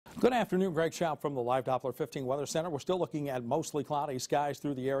Good afternoon, Greg Schaub from the Live Doppler 15 Weather Center. We're still looking at mostly cloudy skies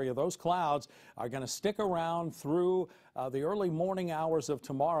through the area. Those clouds are going to stick around through the early morning hours of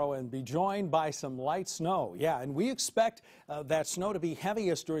tomorrow and be joined by some light snow. Yeah, and we expect that snow to be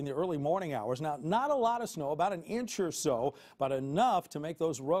heaviest during the early morning hours. Now, not a lot of snow, about an inch or so, but enough to make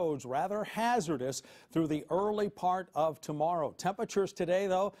those roads rather hazardous through the early part of tomorrow. Temperatures today,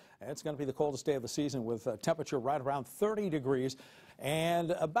 though, it's going to be the coldest day of the season with a temperature right around 30 degrees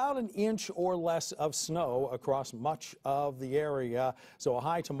and about an inch or less of snow across much of the area. So a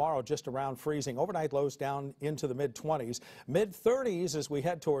high tomorrow just around freezing. Overnight lows down into the mid-20s. Mid-30s as we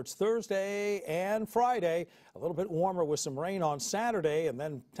head towards Thursday and Friday. A little bit warmer with some rain on Saturday, and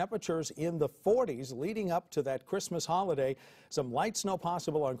then temperatures in the 40s leading up to that Christmas holiday. Some light snow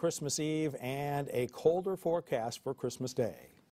possible on Christmas Eve and a colder forecast for Christmas Day.